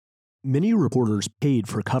Many reporters paid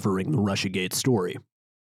for covering the Russiagate story.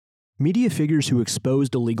 Media figures who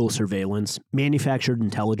exposed illegal surveillance, manufactured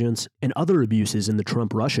intelligence, and other abuses in the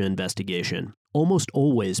Trump-Russia investigation almost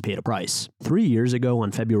always paid a price. 3 years ago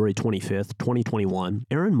on February 25, 2021,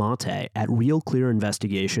 Aaron Mate at Real Clear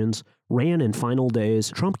Investigations ran in final days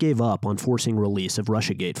Trump gave up on forcing release of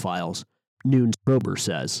Russiagate files, Noon's Prober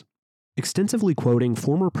says. Extensively quoting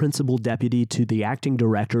former principal deputy to the acting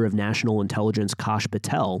director of national intelligence Kash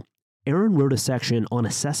Patel, Aaron wrote a section on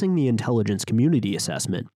assessing the intelligence community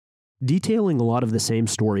assessment, detailing a lot of the same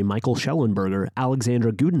story Michael Schellenberger,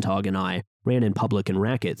 Alexandra Gudentag, and I ran in Public and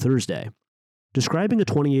Racket Thursday. Describing a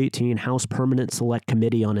 2018 House Permanent Select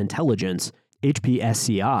Committee on Intelligence,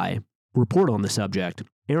 HPSCI, report on the subject,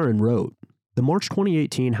 Aaron wrote, "The March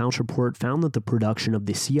 2018 House report found that the production of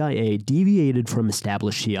the CIA deviated from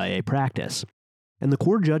established CIA practice, and the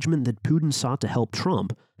core judgment that Putin sought to help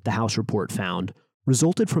Trump, the House report found,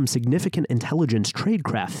 resulted from significant intelligence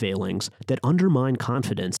tradecraft failings that undermine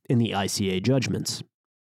confidence in the ICA judgments."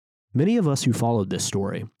 Many of us who followed this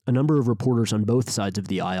story, a number of reporters on both sides of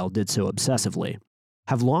the aisle did so obsessively,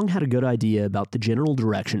 have long had a good idea about the general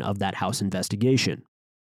direction of that House investigation.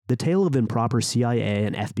 The tale of improper CIA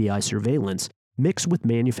and FBI surveillance mixed with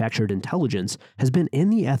manufactured intelligence has been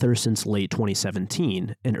in the ether since late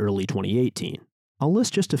 2017 and early 2018. I'll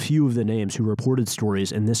list just a few of the names who reported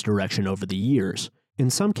stories in this direction over the years,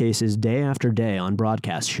 in some cases day after day on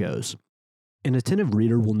broadcast shows. An attentive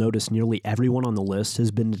reader will notice nearly everyone on the list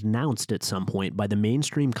has been denounced at some point by the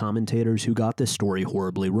mainstream commentators who got this story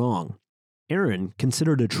horribly wrong. Aaron,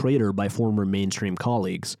 considered a traitor by former mainstream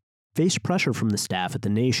colleagues, faced pressure from the staff at The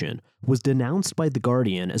Nation, was denounced by The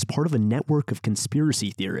Guardian as part of a network of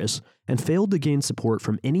conspiracy theorists, and failed to gain support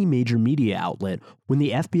from any major media outlet when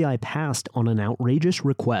the FBI passed on an outrageous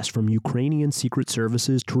request from Ukrainian secret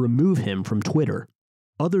services to remove him from Twitter.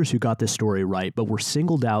 Others who got this story right but were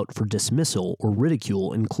singled out for dismissal or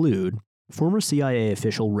ridicule include former CIA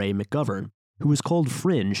official Ray McGovern, who was called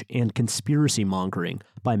fringe and conspiracy mongering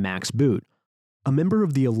by Max Boot, a member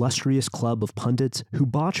of the illustrious club of pundits who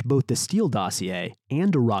botched both the Steele dossier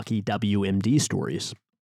and Iraqi WMD stories.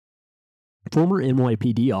 Former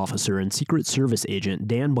NYPD officer and Secret Service agent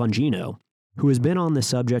Dan Bongino, who has been on the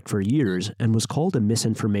subject for years and was called a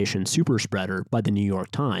misinformation superspreader by the New York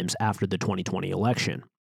Times after the 2020 election.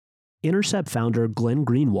 Intercept founder Glenn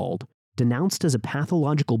Greenwald, denounced as a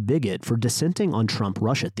pathological bigot for dissenting on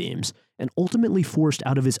Trump-Russia themes, and ultimately forced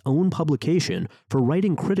out of his own publication for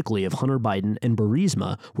writing critically of Hunter Biden and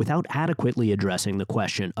Burisma without adequately addressing the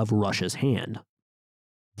question of Russia's hand.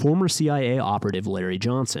 Former CIA operative Larry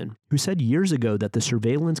Johnson, who said years ago that the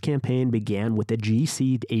surveillance campaign began with the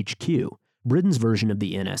GCHQ, Britain's version of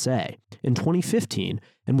the NSA, in 2015,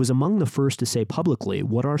 and was among the first to say publicly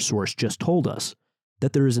what our source just told us,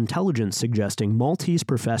 that there is intelligence suggesting Maltese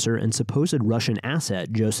professor and supposed Russian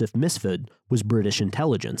asset Joseph Misfud was British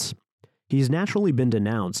intelligence. He's naturally been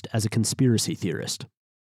denounced as a conspiracy theorist.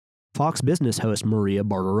 Fox Business host Maria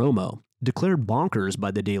Bartiromo, declared bonkers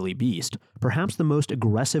by the Daily Beast, perhaps the most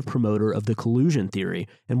aggressive promoter of the collusion theory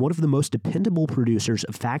and one of the most dependable producers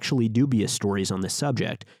of factually dubious stories on this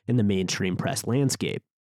subject in the mainstream press landscape.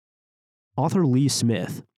 Author Lee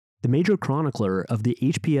Smith, the major chronicler of the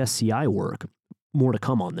HPSCI work, more to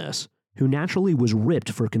come on this, who naturally was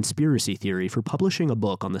ripped for conspiracy theory for publishing a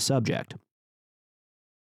book on the subject.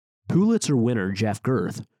 Pulitzer winner Jeff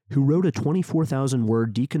Gerth, who wrote a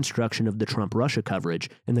 24,000-word deconstruction of the Trump-Russia coverage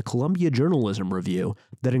in the Columbia Journalism Review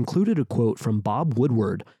that included a quote from Bob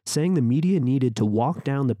Woodward saying the media needed to walk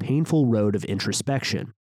down the painful road of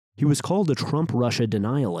introspection. He was called a Trump-Russia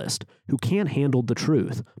denialist who can't handle the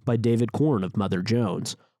truth by David Korn of Mother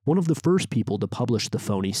Jones, one of the first people to publish the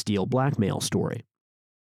phony Steele blackmail story.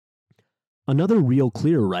 Another Real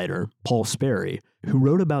Clear writer, Paul Sperry, who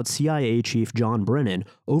wrote about CIA Chief John Brennan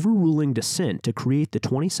overruling dissent to create the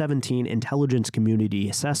 2017 Intelligence Community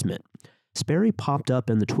Assessment. Sperry popped up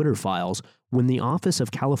in the Twitter files when the office of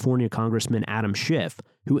California Congressman Adam Schiff,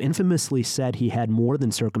 who infamously said he had more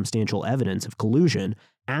than circumstantial evidence of collusion,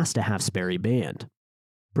 asked to have Sperry banned.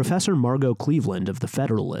 Professor Margot Cleveland of The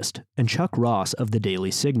Federalist and Chuck Ross of The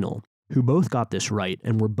Daily Signal, who both got this right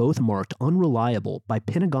and were both marked unreliable by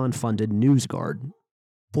Pentagon-funded NewsGuard.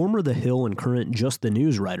 Former The Hill and current Just the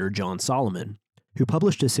News writer John Solomon, who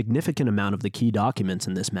published a significant amount of the key documents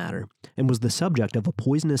in this matter and was the subject of a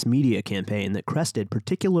poisonous media campaign that crested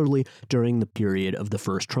particularly during the period of the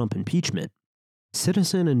first Trump impeachment.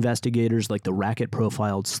 Citizen investigators like the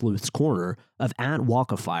racket-profiled Sleuth's Corner of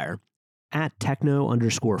 @Walkafire,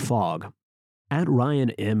 @Techno_Fog,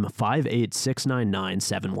 @Ryan M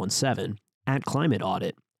 58699-717, @Climate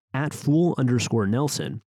Audit,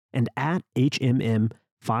 @Fool_Nelson, and at HMM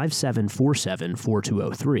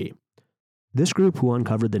 57474203. This group, who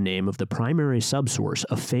uncovered the name of the primary subsource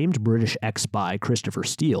of famed British ex-spy Christopher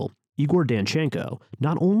Steele, Igor Danchenko,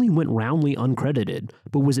 not only went roundly uncredited,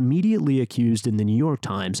 but was immediately accused in the New York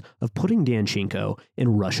Times of putting Danchenko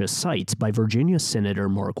in Russia's sights by Virginia Senator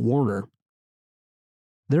Mark Warner.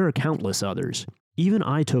 There are countless others. Even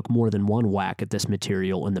I took more than one whack at this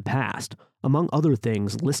material in the past, among other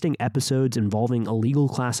things listing episodes involving illegal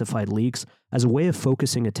classified leaks as a way of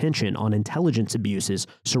focusing attention on intelligence abuses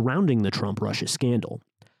surrounding the Trump-Russia scandal.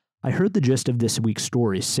 I heard the gist of this week's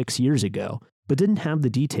story 6 years ago, but didn't have the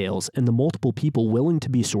details and the multiple people willing to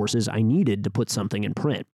be sources I needed to put something in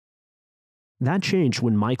print. That changed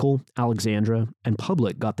when Michael, Alexandra, and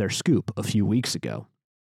Public got their scoop a few weeks ago.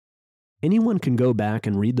 Anyone can go back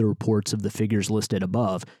and read the reports of the figures listed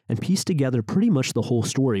above and piece together pretty much the whole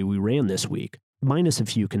story we ran this week, minus a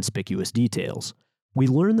few conspicuous details. We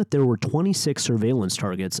learned that there were 26 surveillance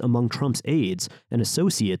targets among Trump's aides and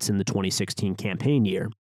associates in the 2016 campaign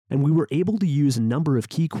year, and we were able to use a number of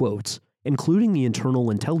key quotes, including the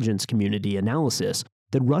internal intelligence community analysis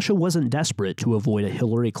that Russia wasn't desperate to avoid a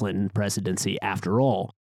Hillary Clinton presidency after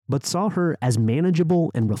all, but saw her as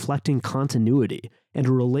manageable and reflecting continuity and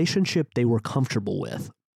a relationship they were comfortable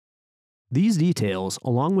with. These details,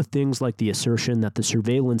 along with things like the assertion that the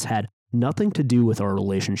surveillance had nothing to do with our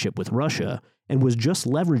relationship with Russia and was just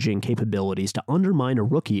leveraging capabilities to undermine a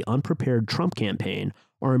rookie, unprepared Trump campaign,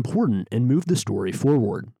 are important and move the story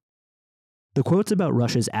forward. The quotes about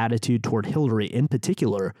Russia's attitude toward Hillary in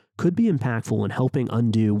particular could be impactful in helping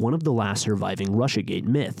undo one of the last surviving Russiagate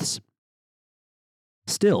myths.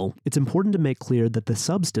 Still, it's important to make clear that the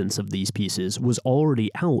substance of these pieces was already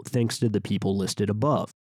out thanks to the people listed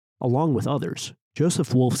above, along with others: Joseph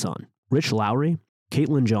Wolfson, Rich Lowry,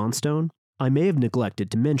 Caitlin Johnstone. I may have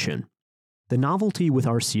neglected to mention. The novelty with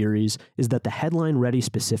our series is that the headline-ready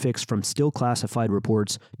specifics from still classified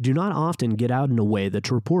reports do not often get out in a way that's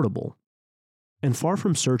reportable. And far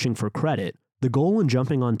from searching for credit, the goal in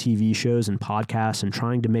jumping on TV shows and podcasts and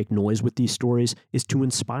trying to make noise with these stories is to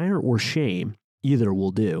inspire or shame, either will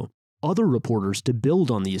do, other reporters to build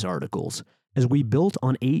on these articles, as we built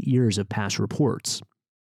on 8 years of past reports.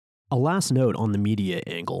 A last note on the media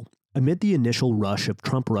angle. Amid the initial rush of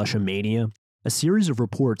Trump-Russia mania, a series of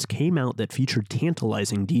reports came out that featured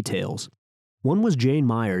tantalizing details. One was Jane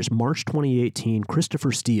Meyer's March 2018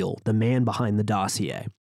 Christopher Steele, the man behind the dossier,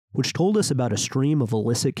 which told us about a stream of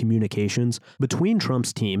illicit communications between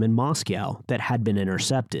Trump's team and Moscow that had been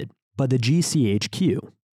intercepted by the GCHQ.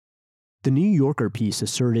 The New Yorker piece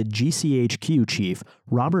asserted GCHQ chief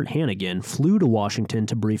Robert Hannigan flew to Washington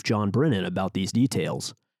to brief John Brennan about these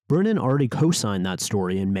details. Brennan already co-signed that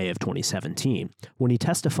story in May of 2017, when he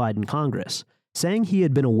testified in Congress, saying he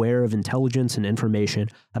had been aware of intelligence and information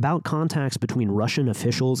about contacts between Russian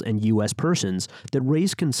officials and U.S. persons that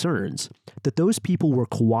raised concerns that those people were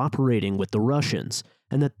cooperating with the Russians,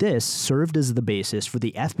 and that this served as the basis for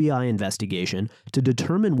the FBI investigation to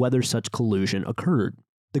determine whether such collusion occurred.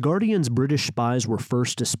 The Guardian's British spies were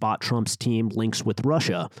first to spot Trump's team links with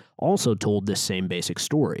Russia, also told this same basic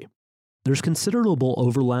story. There's considerable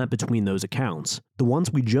overlap between those accounts, the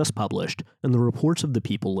ones we just published, and the reports of the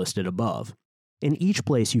people listed above. In each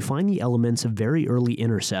place, you find the elements of very early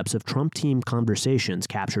intercepts of Trump team conversations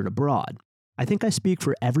captured abroad. I think I speak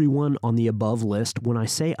for everyone on the above list when I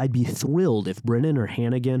say I'd be thrilled if Brennan or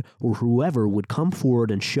Hannigan or whoever would come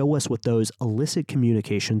forward and show us what those illicit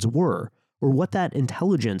communications were, or what that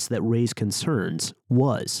intelligence that raised concerns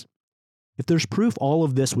was. If there's proof all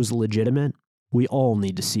of this was legitimate, we all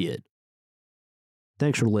need to see it.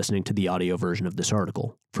 Thanks for listening to the audio version of this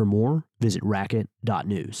article. For more, visit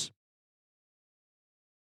racket.news.